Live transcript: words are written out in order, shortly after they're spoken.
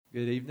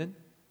Good evening.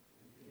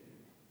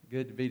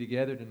 Good to be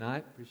together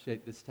tonight.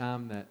 Appreciate this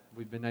time that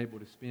we've been able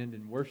to spend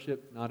in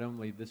worship, not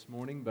only this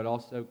morning, but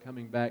also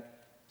coming back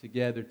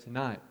together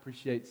tonight.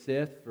 Appreciate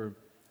Seth for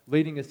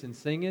leading us in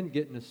singing,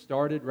 getting us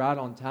started right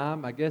on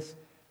time. I guess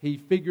he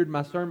figured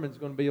my sermon's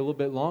going to be a little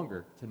bit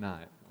longer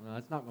tonight. Well,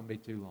 it's not going to be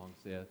too long,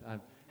 Seth. I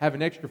have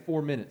an extra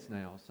 4 minutes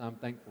now, so I'm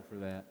thankful for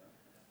that.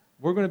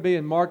 We're going to be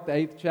in Mark, the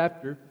 8th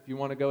chapter. If you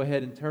want to go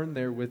ahead and turn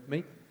there with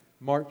me.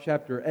 Mark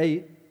chapter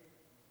 8.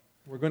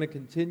 We're going to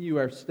continue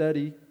our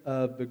study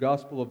of the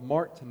Gospel of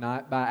Mark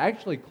tonight by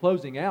actually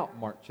closing out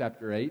Mark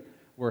chapter 8.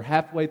 We're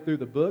halfway through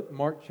the book,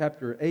 Mark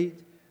chapter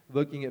 8,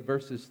 looking at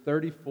verses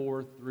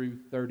 34 through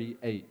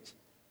 38.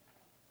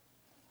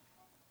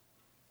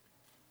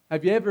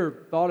 Have you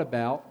ever thought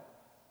about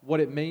what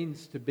it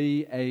means to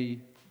be a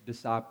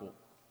disciple?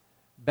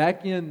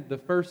 Back in the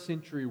first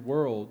century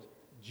world,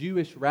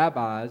 Jewish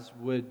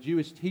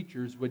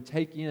teachers would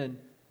take in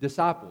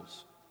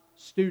disciples,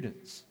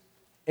 students.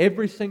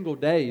 Every single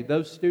day,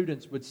 those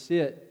students would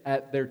sit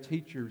at their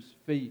teacher's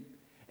feet.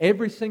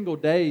 Every single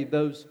day,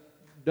 those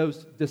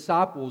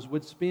disciples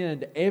would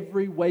spend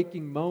every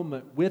waking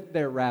moment with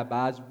their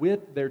rabbis,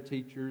 with their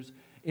teachers,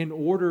 in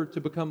order to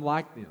become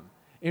like them,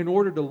 in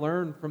order to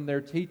learn from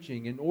their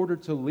teaching, in order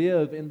to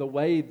live in the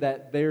way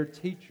that their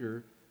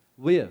teacher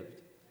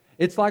lived.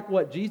 It's like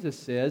what Jesus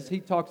says.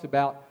 He talks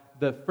about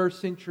the first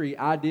century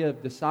idea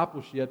of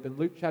discipleship in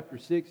Luke chapter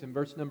 6 and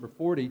verse number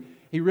 40.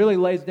 He really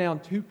lays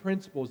down two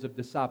principles of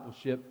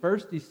discipleship.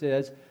 First, he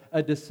says,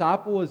 a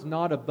disciple is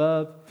not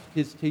above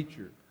his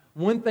teacher.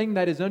 One thing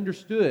that is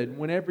understood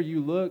whenever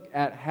you look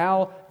at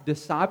how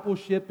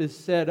discipleship is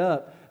set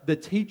up, the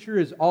teacher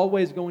is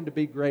always going to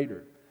be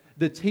greater.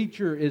 The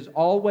teacher is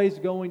always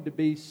going to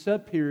be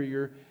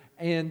superior,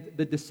 and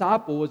the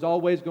disciple is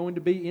always going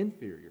to be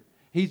inferior.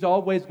 He's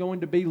always going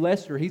to be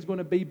lesser. He's going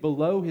to be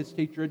below his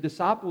teacher. A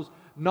disciple's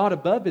not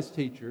above his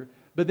teacher.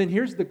 But then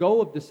here's the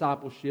goal of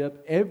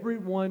discipleship.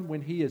 Everyone,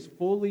 when he is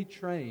fully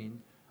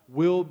trained,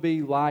 will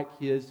be like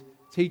his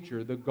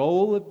teacher. The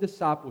goal of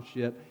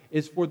discipleship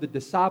is for the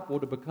disciple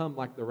to become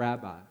like the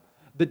rabbi.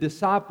 The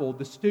disciple,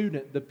 the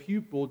student, the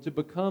pupil to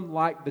become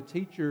like the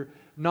teacher,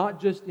 not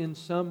just in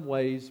some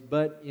ways,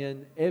 but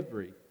in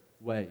every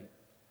way.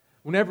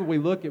 Whenever we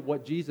look at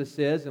what Jesus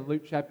says in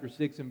Luke chapter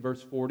 6 and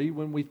verse 40,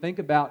 when we think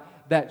about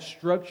that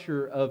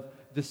structure of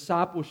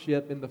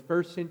discipleship in the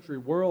first century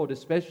world,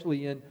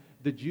 especially in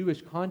the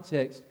Jewish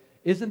context,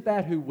 isn't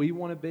that who we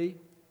want to be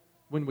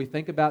when we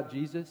think about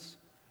Jesus?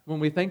 When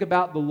we think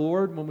about the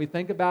Lord, when we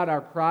think about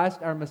our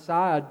Christ, our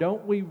Messiah,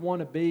 don't we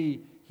want to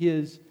be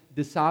His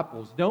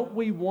disciples? Don't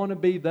we want to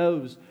be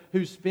those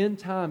who spend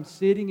time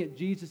sitting at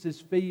Jesus'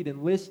 feet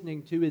and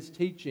listening to His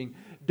teaching?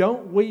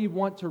 Don't we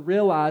want to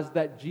realize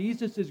that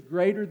Jesus is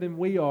greater than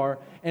we are,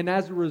 and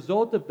as a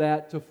result of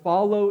that, to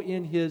follow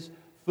in His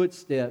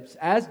footsteps?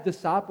 As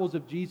disciples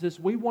of Jesus,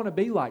 we want to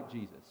be like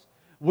Jesus.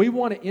 We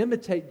want to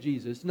imitate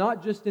Jesus,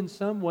 not just in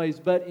some ways,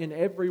 but in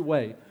every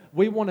way.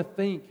 We want to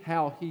think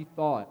how He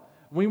thought.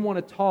 We want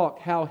to talk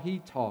how He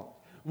talked.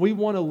 We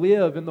want to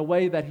live in the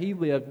way that He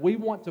lived. We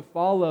want to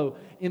follow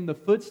in the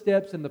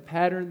footsteps and the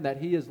pattern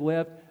that He has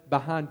left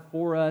behind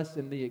for us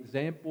in the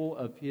example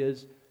of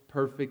His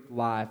perfect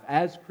life.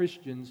 As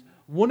Christians,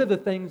 one of the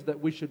things that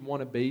we should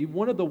want to be,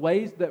 one of the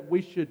ways that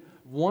we should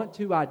want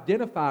to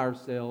identify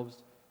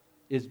ourselves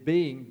is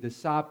being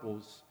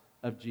disciples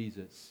of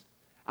Jesus.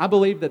 I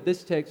believe that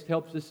this text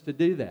helps us to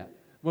do that.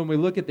 When we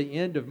look at the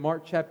end of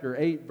Mark chapter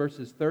 8,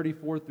 verses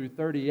 34 through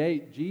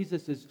 38,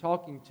 Jesus is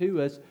talking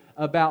to us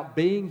about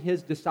being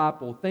His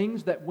disciple,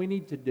 things that we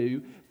need to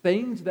do,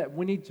 things that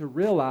we need to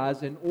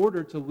realize in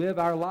order to live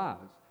our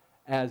lives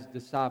as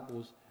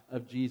disciples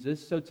of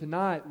Jesus. So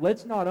tonight,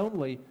 let's not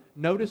only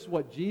notice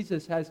what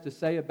Jesus has to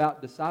say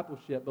about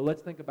discipleship, but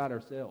let's think about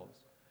ourselves.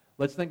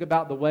 Let's think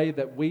about the way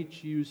that we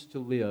choose to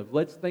live.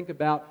 Let's think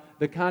about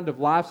the kind of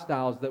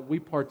lifestyles that we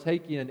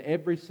partake in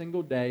every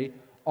single day.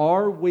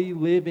 Are we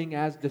living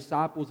as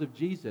disciples of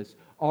Jesus?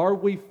 Are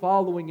we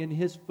following in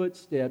His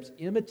footsteps,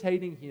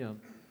 imitating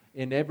Him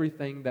in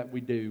everything that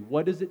we do?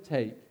 What does it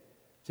take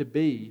to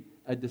be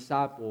a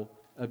disciple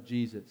of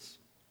Jesus?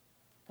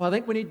 Well, I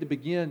think we need to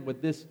begin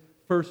with this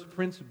first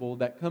principle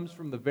that comes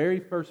from the very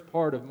first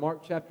part of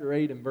Mark chapter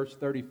 8 and verse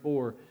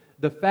 34.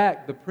 The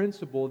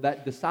principle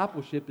that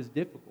discipleship is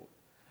difficult.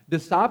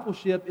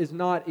 Discipleship is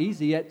not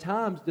easy. At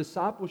times,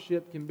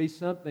 discipleship can be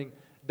something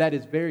that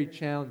is very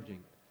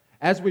challenging.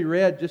 As we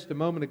read just a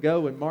moment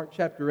ago in Mark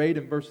chapter 8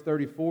 and verse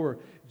 34,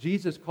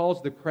 Jesus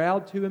calls the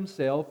crowd to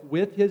Himself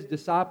with His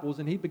disciples,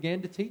 and He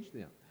began to teach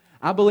them.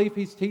 I believe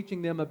He's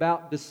teaching them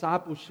about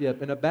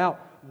discipleship and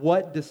about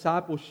what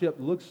discipleship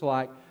looks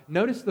like.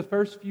 Notice the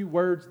first few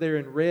words there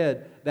in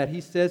red that He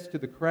says to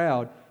the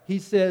crowd. He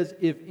says,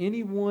 "If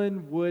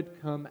anyone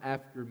would come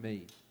after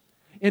me."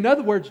 In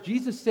other words,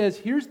 Jesus says,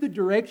 here's the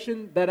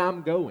direction that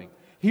I'm going.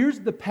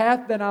 Here's the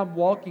path that I'm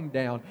walking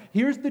down.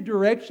 Here's the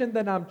direction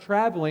that I'm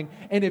traveling.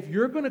 And if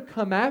you're going to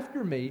come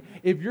after me,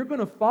 if you're going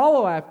to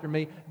follow after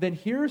me, then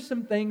here are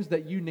some things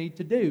that you need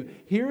to do.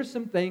 Here are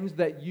some things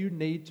that you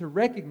need to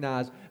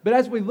recognize. But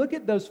as we look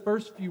at those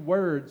first few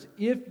words,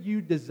 if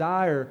you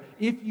desire,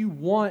 if you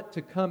want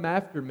to come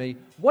after me,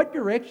 what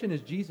direction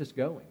is Jesus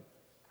going?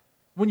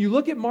 When you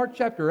look at Mark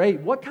chapter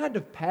 8, what kind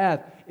of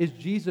path is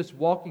Jesus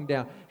walking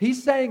down?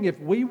 He's saying if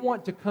we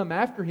want to come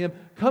after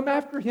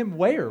Him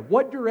where?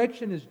 What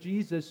direction is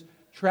Jesus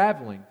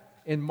traveling?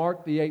 In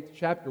Mark the 8th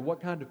chapter,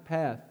 what kind of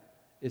path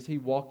is He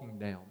walking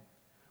down?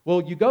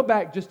 Well, you go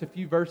back just a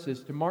few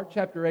verses to Mark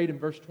chapter 8 and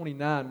verse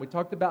 29. We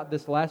talked about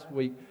this last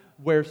week,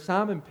 where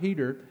Simon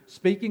Peter,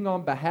 speaking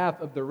on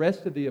behalf of the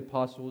rest of the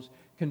apostles,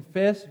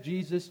 confessed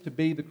Jesus to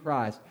be the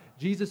Christ.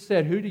 Jesus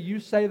said, "Who do you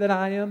say that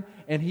I am?"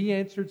 And he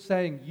answered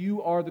saying,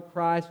 "You are the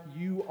Christ,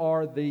 you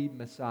are the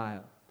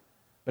Messiah."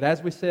 But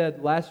as we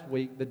said last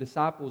week, the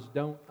disciples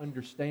don't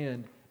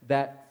understand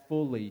that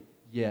fully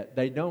yet.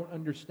 They don't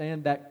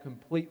understand that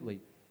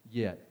completely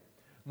yet.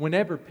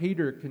 Whenever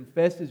Peter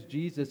confesses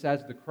Jesus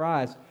as the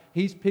Christ,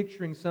 he's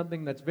picturing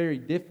something that's very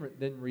different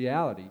than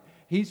reality.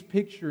 He's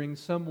picturing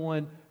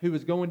someone who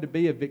is going to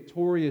be a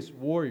victorious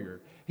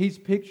warrior. He's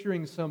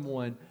picturing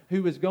someone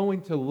who is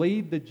going to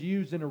lead the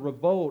Jews in a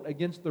revolt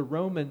against the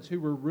Romans who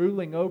were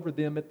ruling over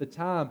them at the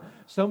time.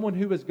 Someone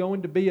who is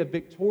going to be a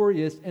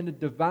victorious and a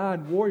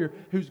divine warrior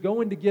who's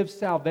going to give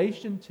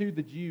salvation to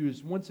the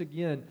Jews. Once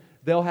again,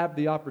 they'll have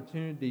the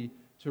opportunity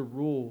to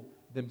rule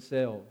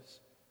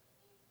themselves.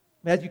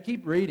 As you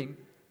keep reading,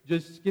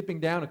 just skipping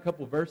down a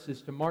couple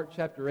verses to Mark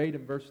chapter 8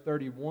 and verse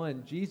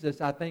 31,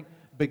 Jesus, I think,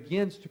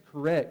 begins to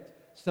correct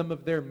some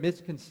of their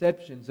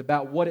misconceptions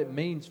about what it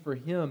means for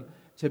Him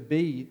to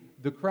be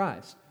the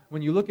Christ.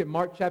 When you look at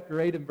Mark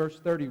chapter 8 and verse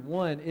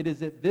 31, it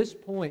is at this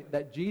point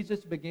that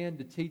Jesus began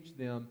to teach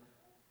them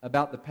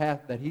about the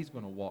path that He's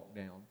going to walk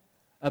down,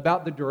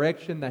 about the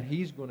direction that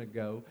He's going to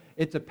go.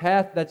 It's a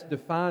path that's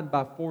defined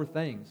by four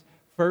things.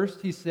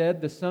 First, He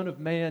said, the Son of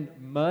Man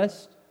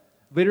must.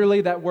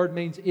 Literally, that word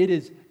means it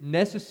is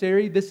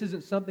necessary. This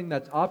isn't something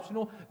that's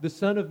optional. The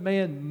Son of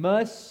Man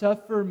must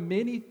suffer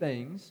many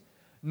things.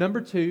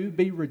 Number two,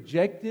 be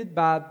rejected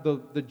by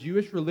the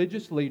Jewish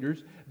religious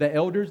leaders, the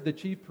elders, the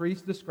chief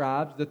priests, the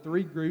scribes, the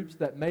three groups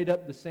that made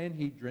up the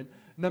Sanhedrin.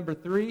 Number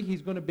three,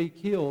 He's going to be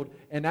killed.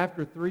 And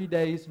after 3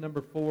 days,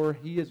 number four,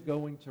 He is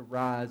going to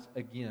rise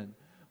again.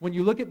 When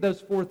you look at those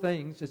four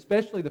things,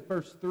 especially the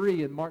first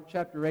three in Mark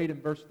chapter 8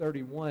 and verse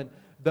 31,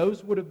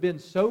 those would have been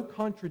so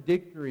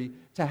contradictory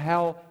to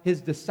how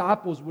His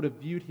disciples would have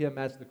viewed Him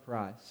as the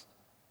Christ.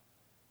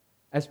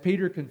 As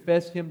Peter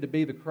confessed Him to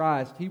be the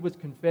Christ, he was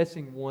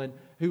confessing one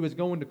who was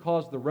going to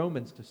cause the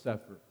Romans to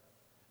suffer,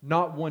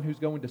 not one who's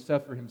going to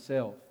suffer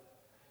himself.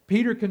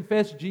 Peter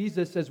confessed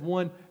Jesus as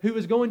one who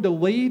is going to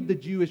lead the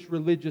Jewish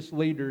religious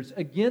leaders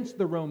against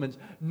the Romans,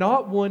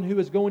 not one who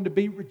is going to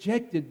be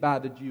rejected by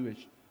the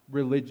Jewish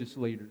religious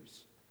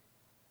leaders.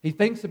 He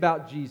thinks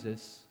about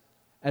Jesus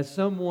as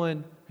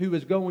someone who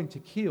is going to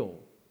kill,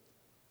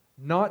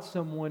 not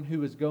someone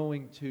who is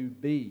going to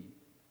be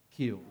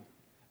killed.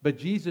 But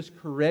Jesus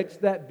corrects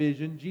that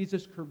vision.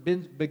 Jesus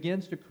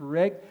begins to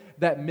correct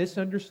that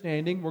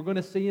misunderstanding. We're going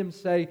to see Him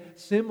say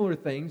similar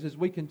things as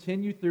we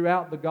continue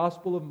throughout the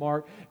Gospel of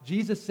Mark.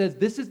 Jesus says,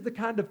 this is the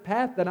kind of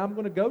path that I'm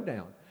going to go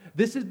down.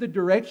 This is the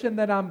direction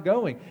that I'm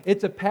going.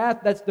 It's a path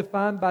that's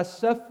defined by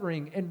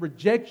suffering and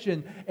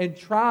rejection and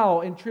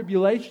trial and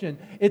tribulation.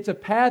 It's a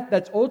path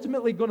that's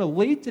ultimately going to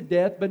lead to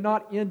death but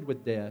not end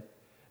with death,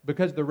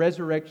 because the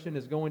resurrection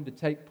is going to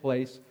take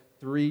place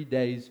 3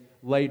 days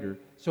later.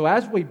 So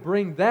as we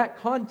bring that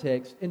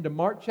context into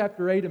Mark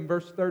chapter 8 and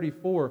verse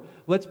 34,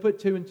 let's put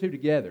two and two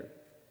together.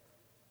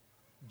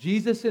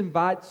 Jesus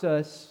invites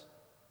us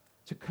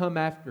to come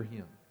after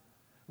Him.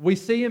 We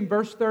see in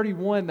verse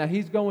 31 that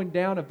He's going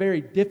down a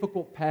very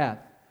difficult path,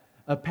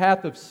 a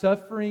path of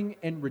suffering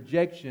and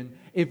rejection.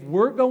 If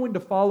we're going to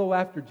follow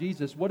after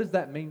Jesus, what does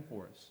that mean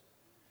for us?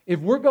 If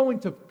we're going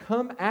to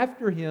come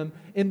after Him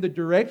in the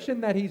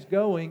direction that He's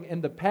going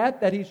and the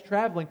path that He's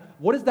traveling,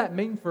 what does that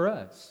mean for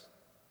us?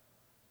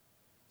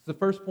 It's the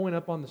first point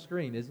up on the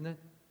screen, isn't it?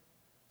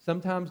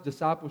 Sometimes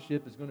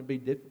discipleship is going to be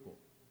difficult.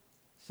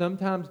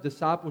 Sometimes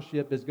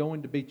discipleship is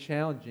going to be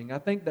challenging. I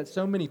think that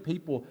so many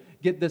people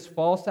get this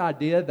false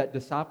idea that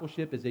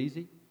discipleship is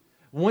easy.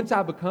 Once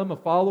I become a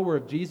follower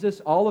of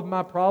Jesus, all of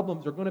my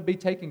problems are going to be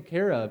taken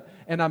care of,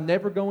 and I'm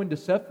never going to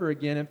suffer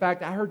again. In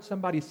fact, I heard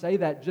somebody say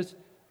that just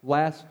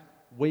last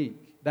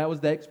week. That was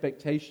the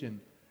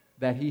expectation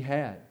that he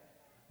had.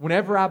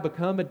 Whenever I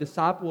become a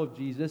disciple of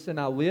Jesus and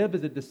I live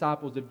as a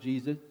disciple of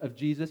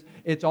Jesus,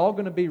 it's all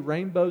going to be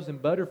rainbows and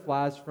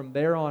butterflies from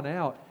there on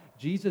out.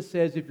 Jesus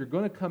says, if you're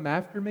going to come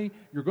after me,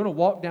 you're going to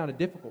walk down a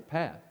difficult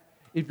path.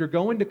 If you're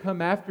going to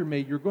come after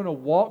me, you're going to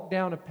walk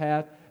down a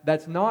path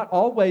that's not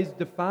always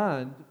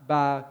defined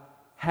by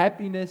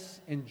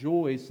happiness and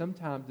joy.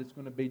 Sometimes it's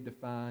going to be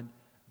defined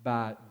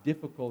by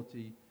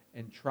difficulty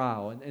and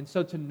trial. And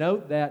so to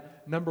note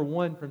that, number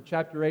one, from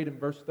chapter 8 and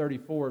verse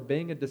 34,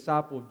 being a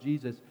disciple of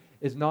Jesus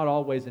is not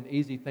always an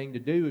easy thing to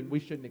do, and we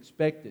shouldn't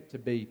expect it to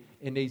be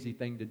an easy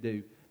thing to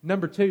do.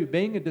 Number two,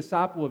 being a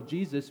disciple of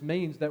Jesus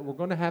means that we're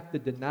going to have to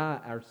deny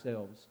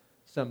ourselves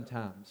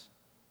sometimes.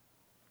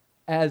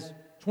 As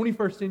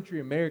 21st century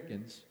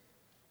Americans,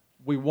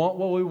 we want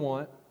what we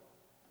want,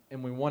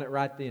 and we want it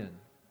right then,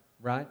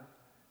 right?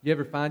 You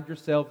ever find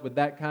yourself with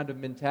that kind of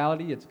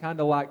mentality? It's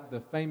kind of like the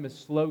famous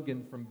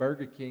slogan from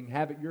Burger King,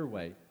 "Have it your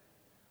way."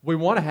 We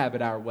want to have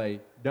it our way,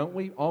 don't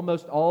we?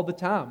 Almost all the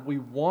time. We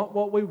want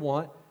what we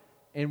want,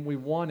 and we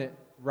want it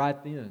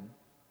right then.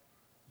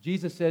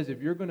 Jesus says,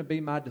 if you're going to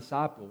be my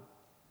disciple,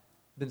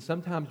 then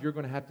sometimes you're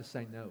going to have to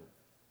say no.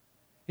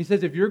 He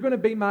says, if you're going to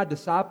be my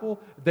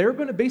disciple, there are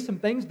going to be some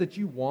things that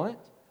you want.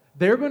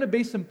 There are going to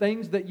be some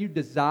things that you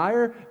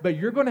desire, but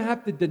you're going to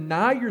have to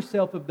deny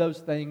yourself of those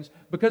things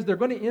because they're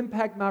going to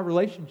impact my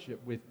relationship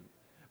with you.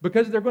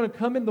 Because they're going to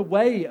come in the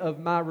way of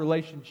my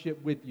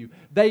relationship with you.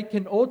 They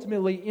can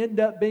ultimately end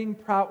up being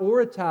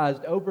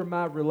prioritized over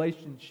my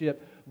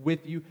relationship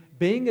with you.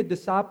 Being a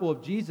disciple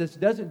of Jesus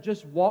doesn't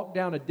just walk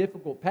down a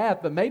difficult path,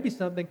 but maybe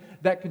something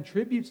that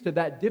contributes to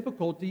that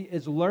difficulty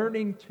is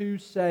learning to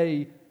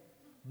say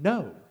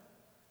no.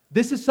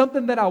 This is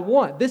something that I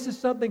want. This is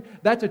something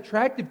that's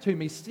attractive to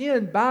me.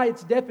 Sin, by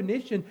its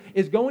definition,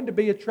 is going to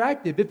be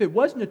attractive. If it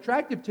wasn't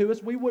attractive to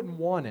us, we wouldn't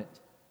want it.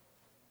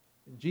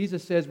 And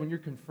Jesus says when you're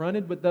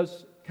confronted with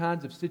those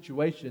kinds of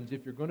situations,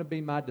 if you're going to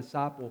be my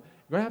disciple,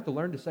 you're going to have to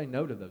learn to say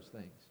no to those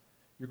things.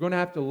 You're going to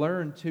have to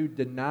learn to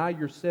deny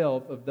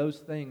yourself of those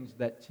things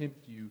that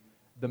tempt you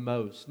the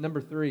most. Number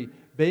three,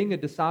 being a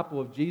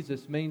disciple of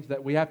Jesus means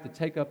that we have to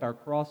take up our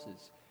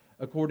crosses,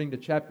 according to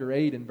chapter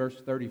 8 and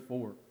verse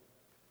 34.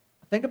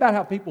 Think about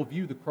how people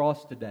view the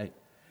cross today.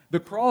 The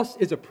cross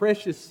is a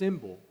precious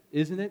symbol,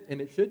 isn't it? And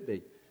it should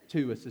be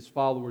to us as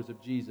followers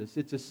of Jesus.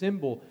 It's a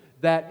symbol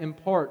that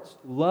imparts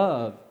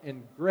love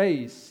and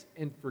grace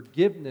and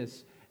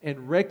forgiveness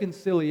and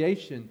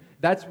reconciliation.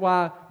 That's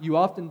why you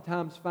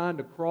oftentimes find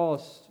a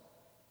cross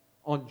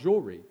on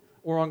jewelry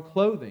or on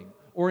clothing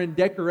or in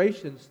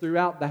decorations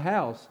throughout the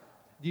house.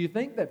 Do you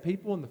think that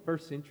people in the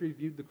first century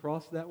viewed the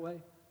cross that way?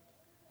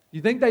 Do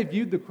you think they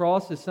viewed the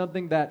cross as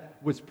something that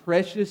was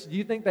precious? Do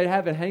you think they'd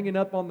have it hanging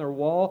up on their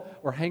wall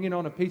or hanging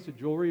on a piece of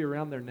jewelry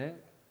around their neck?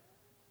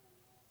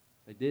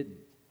 They didn't.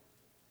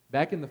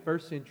 Back in the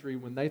first century,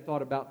 when they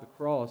thought about the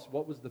cross,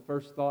 what was the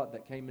first thought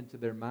that came into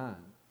their mind?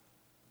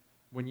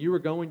 When you were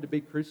going to be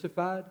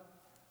crucified,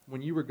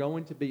 when you were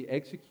going to be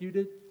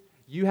executed,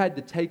 you had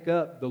to take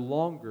up the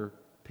longer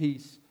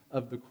piece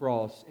of the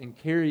cross and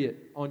carry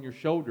it on your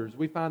shoulders.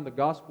 We find the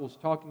Gospels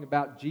talking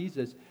about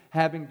Jesus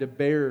having to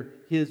bear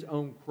His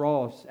own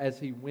cross as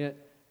He went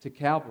to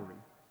Calvary.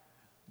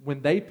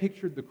 When they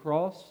pictured the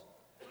cross,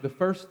 the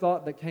first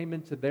thought that came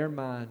into their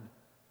mind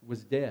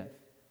was death,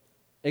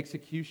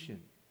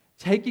 execution.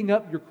 Taking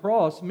up your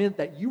cross meant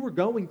that you were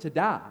going to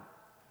die.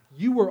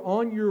 You were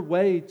on your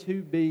way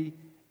to be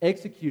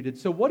executed.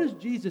 So what does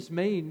Jesus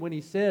mean when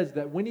He says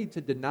that we need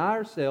to deny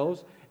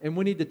ourselves and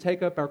we need to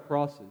take up our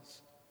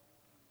crosses?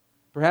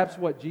 Perhaps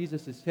what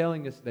Jesus is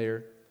telling us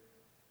there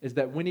is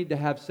that we need to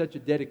have such a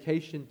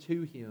dedication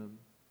to Him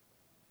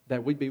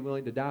that we'd be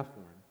willing to die for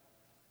Him.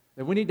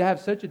 That we need to have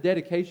such a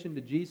dedication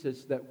to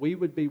Jesus that we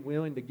would be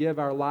willing to give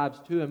our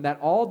lives to Him, that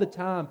all the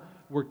time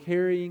we're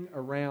carrying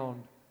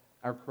around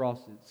our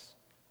crosses.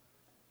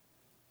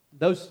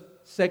 Those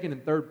second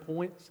and third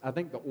points, I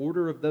think the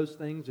order of those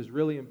things is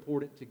really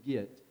important to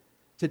get.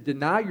 To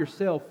deny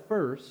yourself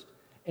first,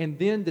 and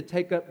then to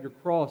take up your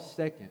cross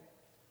second.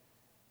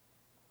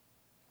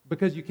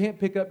 Because you can't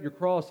pick up your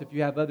cross if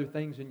you have other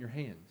things in your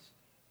hands.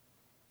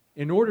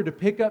 In order to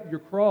pick up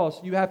your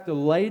cross, you have to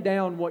lay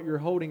down what you're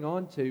holding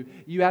on to.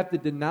 You have to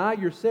deny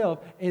yourself,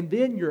 and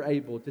then you're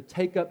able to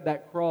take up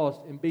that cross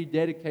and be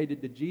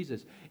dedicated to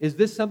Jesus. Is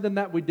this something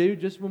that we do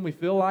just when we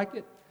feel like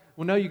it?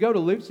 Well, no, you go to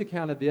Luke's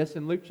account of this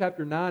in Luke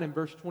chapter 9 and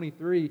verse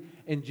 23,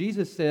 and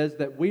Jesus says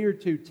that we are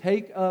to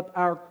take up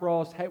our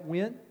cross,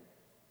 when?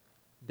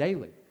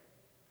 Daily.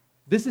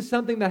 This is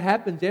something that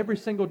happens every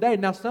single day.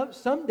 Now,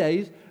 some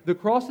days, the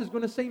cross is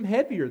going to seem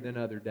heavier than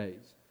other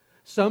days.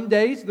 Some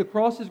days, the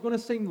cross is going to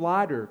seem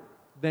lighter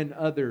than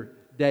other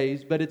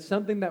days, but it's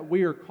something that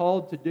we are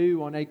called to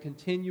do on a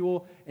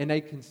continual and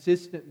a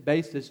consistent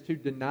basis, to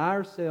deny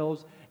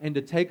ourselves and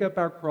to take up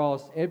our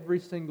cross every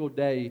single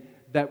day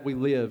that we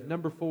live.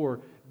 Number 4,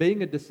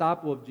 being a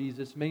disciple of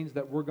Jesus means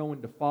that we're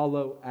going to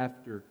follow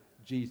after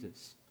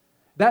Jesus.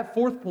 That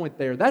fourth point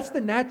there, that's the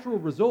natural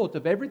result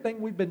of everything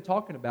we've been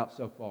talking about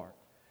so far.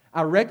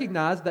 I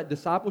recognize that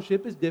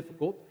discipleship is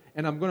difficult,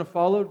 and I'm going to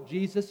follow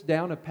Jesus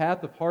down a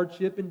path of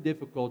hardship and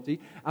difficulty.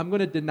 I'm going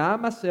to deny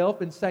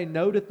myself and say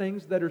no to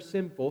things that are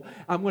sinful.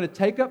 I'm going to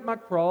take up my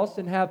cross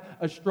and have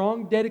a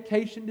strong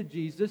dedication to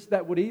Jesus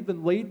that would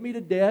even lead me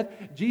to death.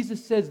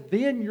 Jesus says,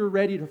 then you're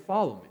ready to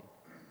follow me.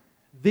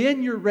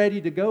 Then you're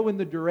ready to go in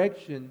the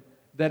direction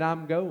that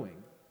I'm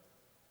going.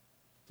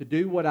 To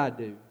do what I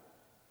do.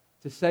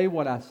 To say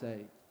what I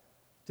say.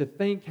 To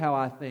think how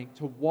I think.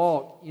 To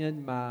walk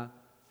in my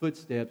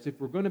footsteps. If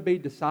we're going to be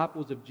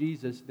disciples of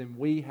Jesus, then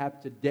we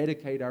have to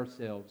dedicate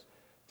ourselves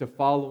to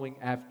following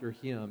after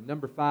Him.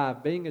 Number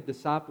 5, being a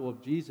disciple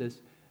of Jesus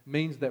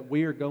means that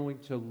we are going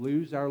to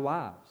lose our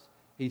lives,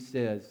 He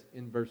says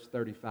in verse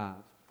 35.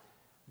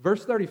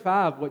 Verse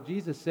 35, what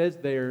Jesus says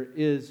there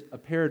is a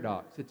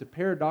paradox. It's a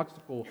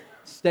paradoxical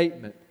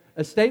statement.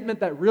 A statement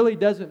that really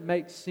doesn't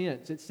make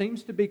sense. It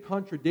seems to be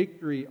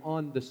contradictory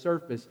on the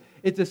surface.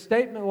 It's a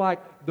statement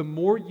like, the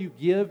more you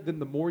give, then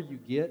the more you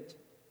get.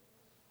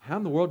 How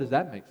in the world does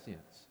that make sense?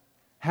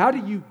 How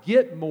do you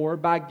get more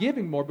by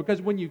giving more?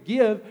 Because when you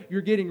give, you're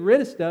getting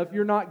rid of stuff.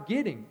 You're not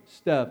getting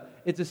stuff.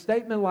 It's a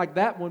statement like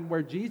that one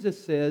where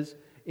Jesus says,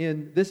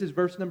 this is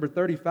verse number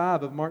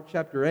 35 of Mark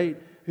chapter 8,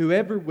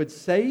 whoever would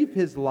save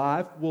his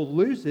life will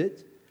lose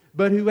it,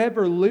 but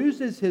whoever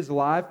loses his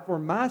life for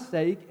my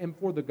sake and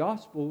for the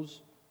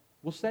gospel's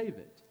will save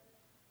it.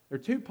 There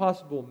are two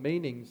possible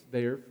meanings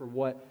there for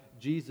what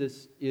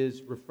Jesus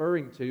is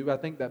referring to. I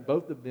think that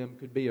both of them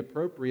could be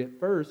appropriate.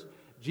 First,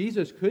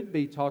 Jesus could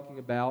be talking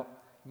about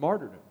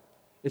martyrdom,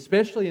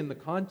 especially in the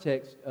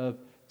context of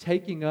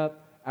taking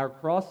up our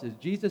crosses.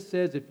 Jesus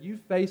says if you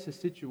face a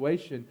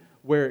situation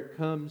where it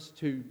comes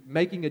to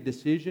making a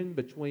decision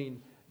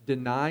between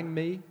denying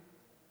me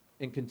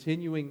and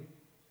continuing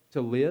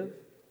to live,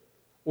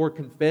 or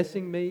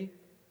confessing me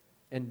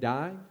and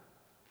dying,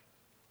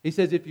 He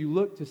says if you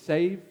look to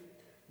save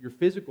your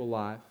physical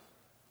life,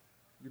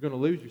 you're going to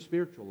lose your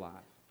spiritual life.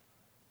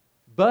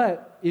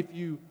 But if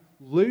you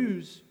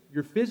lose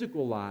your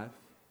physical life,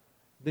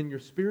 then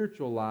your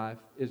spiritual life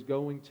is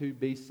going to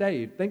be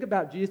saved. Think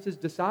about Jesus'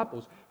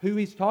 disciples, who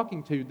He's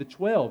talking to, the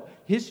 12.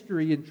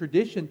 History and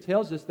tradition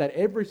tells us that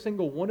every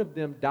single one of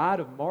them died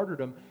of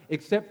martyrdom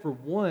except for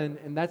one,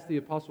 and that's the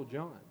Apostle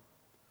John.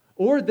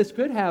 Or this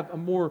could have a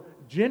more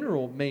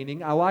general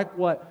meaning. I like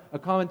what a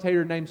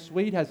commentator named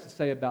Sweet has to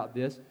say about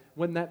this.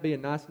 Wouldn't that be a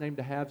nice name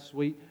to have,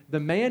 Sweet? The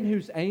man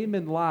whose aim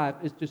in life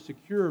is to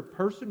secure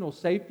personal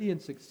safety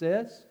and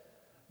success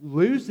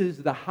loses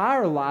the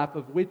higher life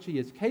of which he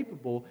is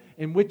capable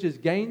and which is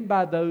gained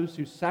by those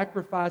who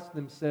sacrifice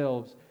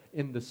themselves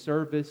in the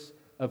service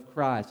of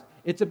Christ.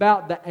 It's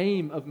about the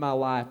aim of my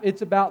life.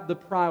 It's about the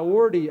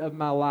priority of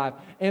my life.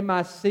 Am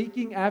I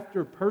seeking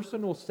after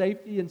personal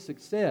safety and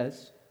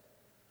success,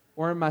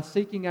 or am I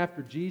seeking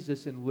after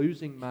Jesus and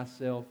losing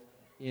myself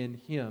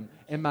in Him?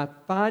 Am I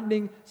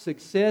finding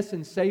success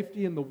and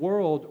safety in the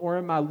world, or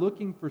am I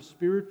looking for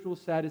spiritual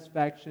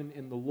satisfaction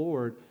in the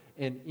Lord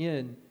and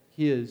in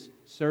His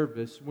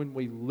service? When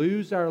we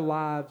lose our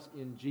lives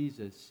in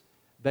Jesus,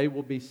 they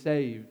will be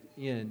saved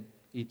in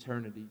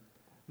eternity.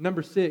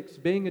 Number 6,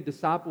 being a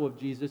disciple of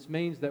Jesus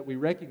means that we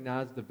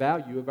recognize the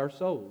value of our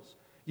souls.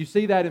 You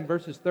see that in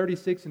verses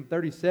 36 and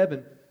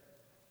 37,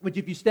 which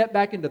if you step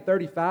back into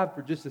 35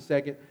 for just a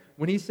second,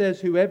 when He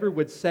says whoever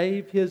would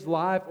save his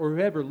life or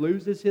whoever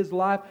loses his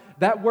life,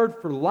 that word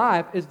for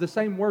life is the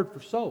same word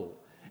for soul.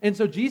 And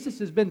so Jesus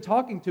has been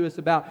talking to us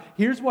about,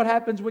 here's what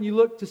happens when you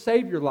look to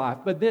save your life,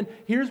 but then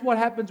here's what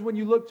happens when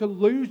you look to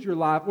lose your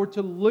life or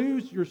to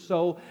lose your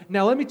soul.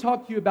 Now let me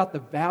talk to you about the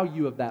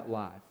value of that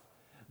life,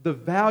 the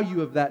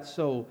value of that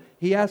soul.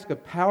 He asked a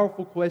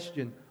powerful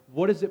question: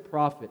 what does it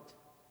profit?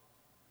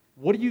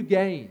 What do you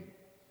gain?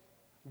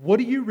 What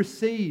do you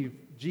receive,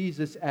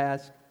 Jesus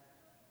asked,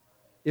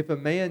 if a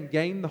man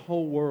gain the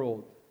whole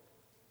world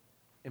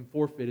and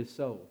forfeit his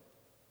soul?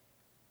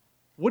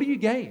 What do you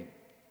gain?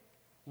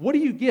 What do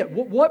you get?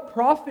 What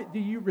profit do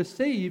you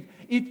receive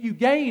if you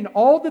gain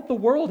all that the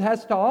world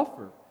has to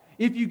offer?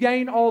 If you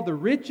gain all the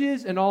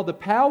riches and all the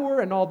power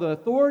and all the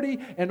authority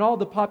and all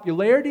the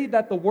popularity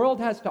that the world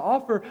has to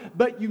offer,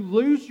 but you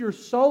lose your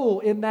soul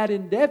in that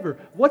endeavor,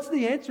 what's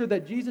the answer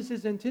that Jesus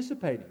is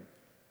anticipating?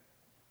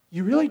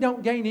 You really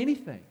don't gain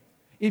anything.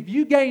 If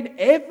you gain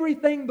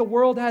everything the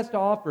world has to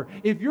offer,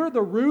 if you're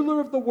the ruler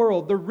of the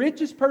world, the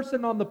richest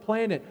person on the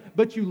planet,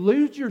 but you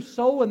lose your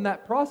soul in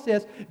that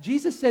process,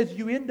 Jesus says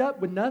you end up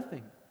with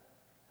nothing.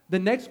 The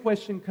next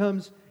question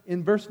comes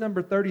in verse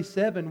number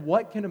 37.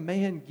 What can a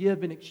man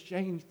give in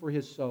exchange for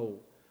his soul?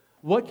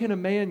 What can a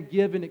man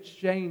give in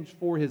exchange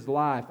for his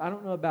life? I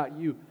don't know about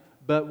you,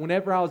 but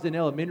whenever I was in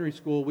elementary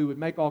school, we would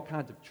make all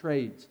kinds of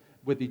trades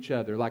with each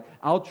other. Like,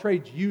 I'll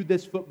trade you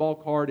this football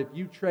card if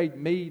you trade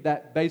me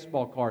that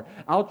baseball card.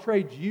 I'll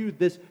trade you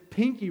this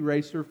pink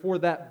eraser for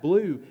that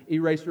blue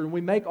eraser. And we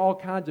make all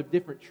kinds of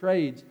different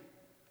trades.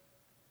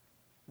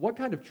 What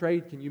kind of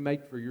trade can you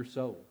make for your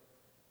soul?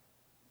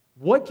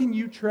 What can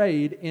you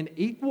trade in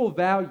equal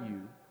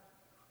value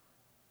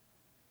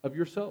of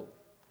your soul?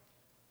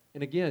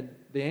 And again,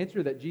 the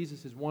answer that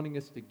Jesus is wanting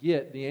us to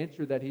get, the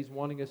answer that He's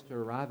wanting us to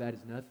arrive at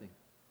is nothing.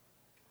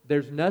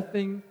 There's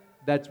nothing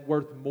that's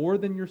worth more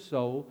than your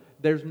soul.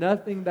 There's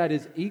nothing that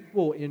is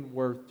equal in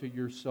worth to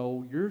your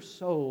soul. Your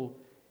soul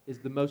is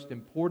the most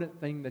important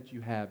thing that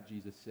you have,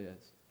 Jesus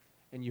says.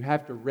 And you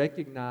have to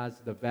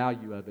recognize the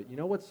value of it. You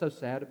know what's so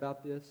sad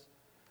about this?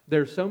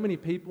 There are so many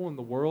people in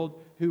the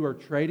world who are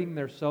trading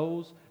their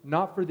souls,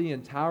 not for the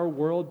entire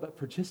world, but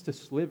for just a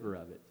sliver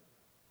of it.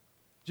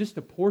 Just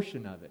a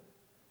portion of it.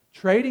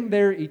 Trading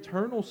their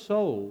eternal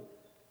soul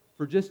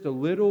for just a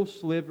little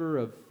sliver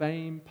of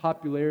fame,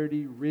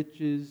 popularity,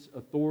 riches,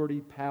 authority,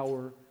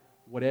 power,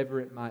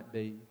 whatever it might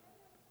be.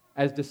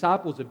 As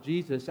disciples of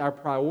Jesus, our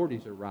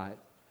priorities are right.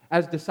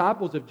 As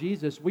disciples of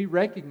Jesus, we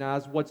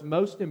recognize what's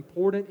most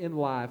important in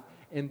life,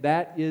 and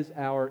that is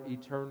our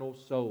eternal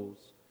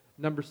souls.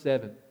 Number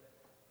 7,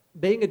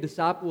 being a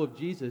disciple of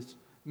Jesus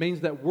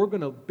means that we're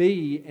going to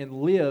be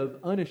and live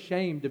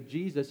unashamed of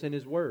Jesus and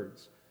His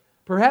words.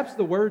 Perhaps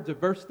the words of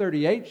verse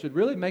 38 should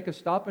really make us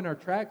stop in our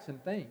tracks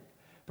and think.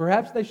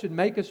 Perhaps they should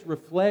make us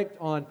reflect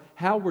on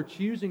how we're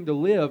choosing to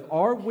live.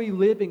 Are we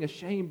living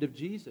ashamed of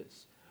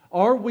Jesus?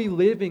 Are we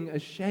living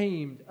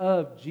ashamed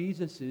of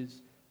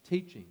Jesus'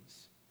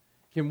 teachings?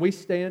 Can we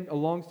stand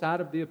alongside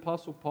of the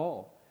Apostle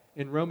Paul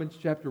in Romans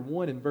chapter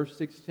 1 and verse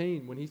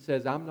 16 when he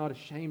says, I'm not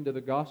ashamed of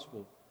the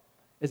gospel?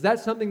 Is that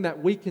something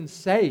that we can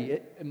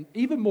say? And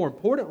even more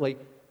importantly,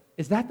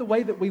 is that the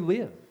way that we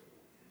live?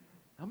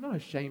 I'm not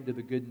ashamed of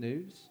the good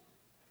news.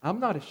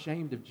 I'm not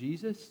ashamed of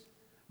Jesus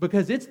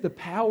because it's the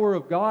power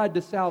of God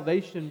to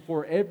salvation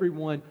for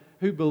everyone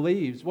who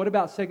believes. What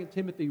about 2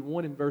 Timothy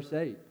 1 and verse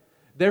 8?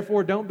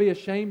 Therefore, don't be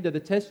ashamed of the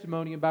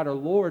testimony about our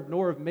Lord,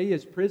 nor of me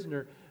as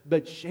prisoner,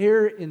 but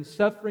share in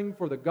suffering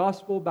for the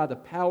gospel by the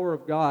power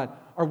of God.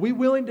 Are we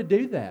willing to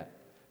do that?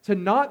 To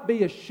not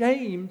be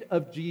ashamed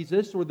of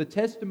Jesus or the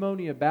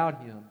testimony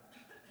about Him,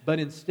 but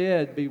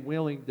instead be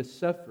willing to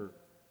suffer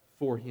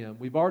for Him.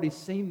 We've already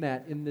seen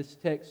that in this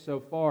text so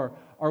far.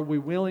 Are we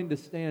willing to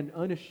stand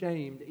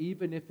unashamed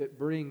even if it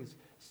brings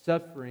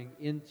suffering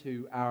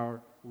into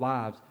our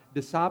lives?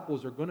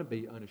 Disciples are going to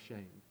be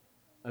unashamed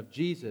of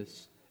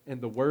Jesus and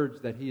the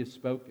words that He has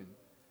spoken,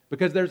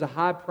 because there's a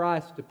high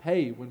price to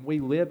pay when we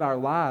live our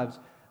lives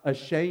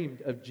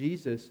ashamed of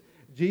Jesus.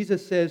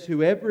 Jesus says,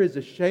 whoever is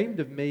ashamed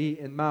of me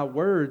and my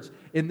words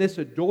in this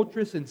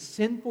adulterous and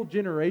sinful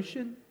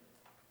generation,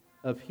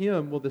 of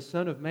him will the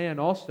Son of Man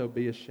also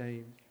be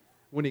ashamed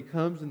when He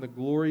comes in the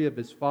glory of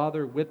His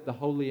Father with the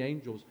holy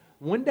angels.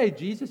 One day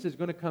Jesus is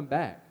going to come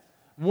back.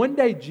 One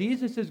day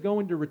Jesus is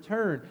going to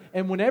return.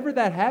 And whenever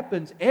that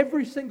happens,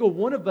 every single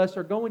one of us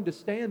are going to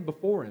stand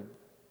before Him.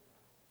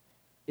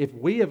 If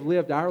we have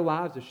lived our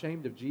lives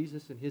ashamed of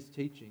Jesus and His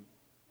teaching,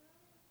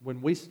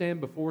 when we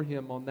stand before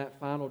Him on that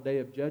final day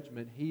of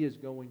judgment, He is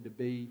going to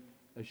be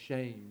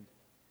ashamed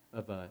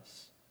of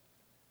us.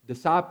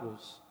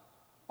 Disciples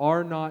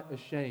are not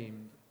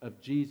ashamed of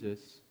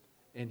Jesus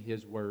and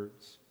His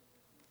words.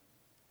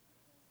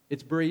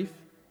 It's brief,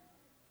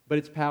 but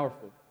it's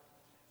powerful.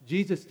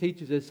 Jesus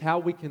teaches us how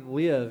we can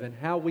live and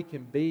how we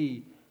can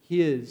be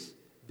His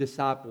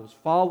disciples,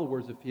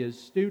 followers of His,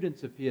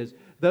 students of His,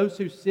 those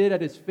who sit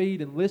at His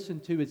feet and listen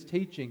to His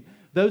teaching,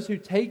 those who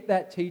take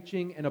that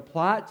teaching and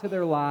apply it to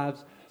their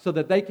lives so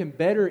that they can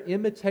better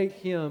imitate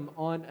Him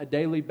on a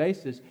daily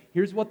basis.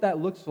 Here's what that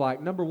looks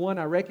like. Number one,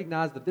 I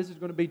recognize that this is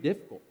going to be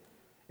difficult,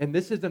 and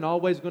this isn't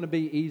always going to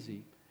be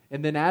easy.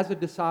 And then as a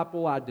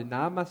disciple, I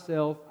deny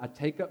myself, I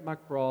take up my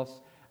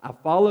cross, I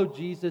follow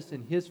Jesus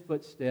in His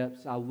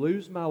footsteps, I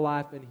lose my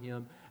life in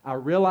Him, I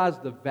realize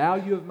the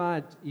value of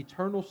my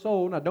eternal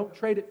soul, and I don't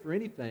trade it for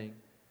anything,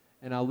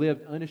 and I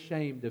lived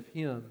unashamed of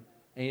Him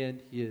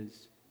and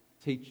His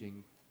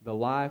teaching. The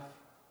life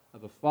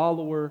of a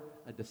follower,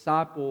 a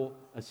disciple,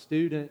 a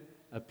student,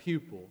 a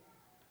pupil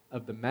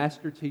of the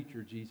master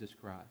teacher, Jesus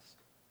Christ.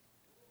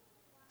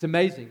 It's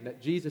amazing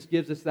that Jesus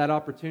gives us that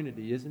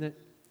opportunity, isn't it?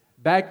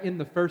 Back in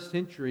the first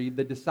century,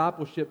 the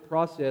discipleship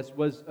process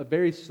was a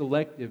very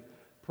selective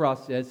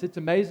process. It's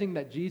amazing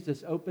that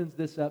Jesus opens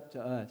this up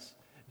to us.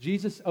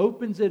 Jesus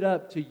opens it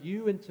up to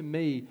you and to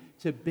me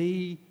to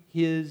be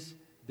His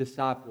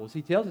disciples.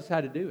 He tells us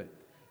how to do it.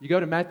 You go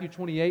to Matthew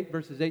 28,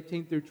 verses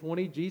 18 through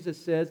 20,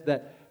 Jesus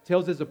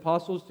tells His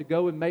apostles to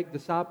go and make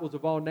disciples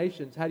of all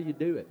nations. How do you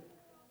do it?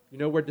 You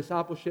know where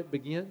discipleship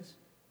begins?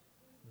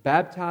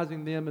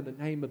 Baptizing them in the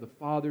name of the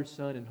Father,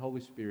 Son, and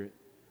Holy Spirit.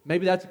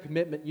 Maybe that's a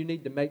commitment you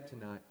need to make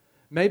tonight.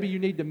 Maybe you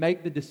need to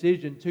make the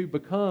decision to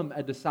become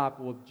a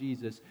disciple of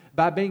Jesus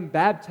by being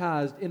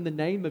baptized in the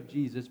name of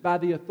Jesus, by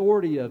the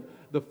authority of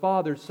the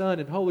Father, Son,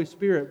 and Holy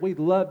Spirit. We'd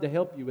love to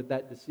help you with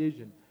that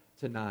decision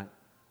tonight.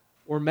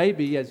 Or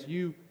maybe as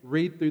you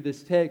read through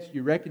this text,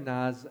 you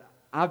recognize,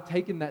 I've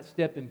taken that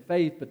step in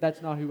faith, but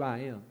that's not who I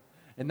am.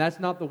 And that's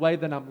not the way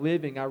that I'm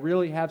living. I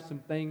really have some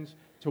things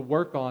to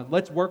work on.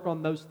 Let's work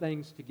on those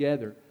things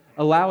together.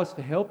 Allow us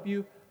to help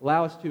you.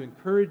 Allow us to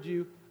encourage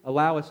you.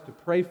 Allow us to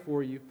pray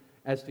for you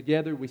as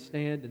together we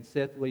stand and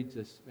Seth leads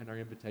us in our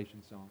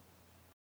invitation song.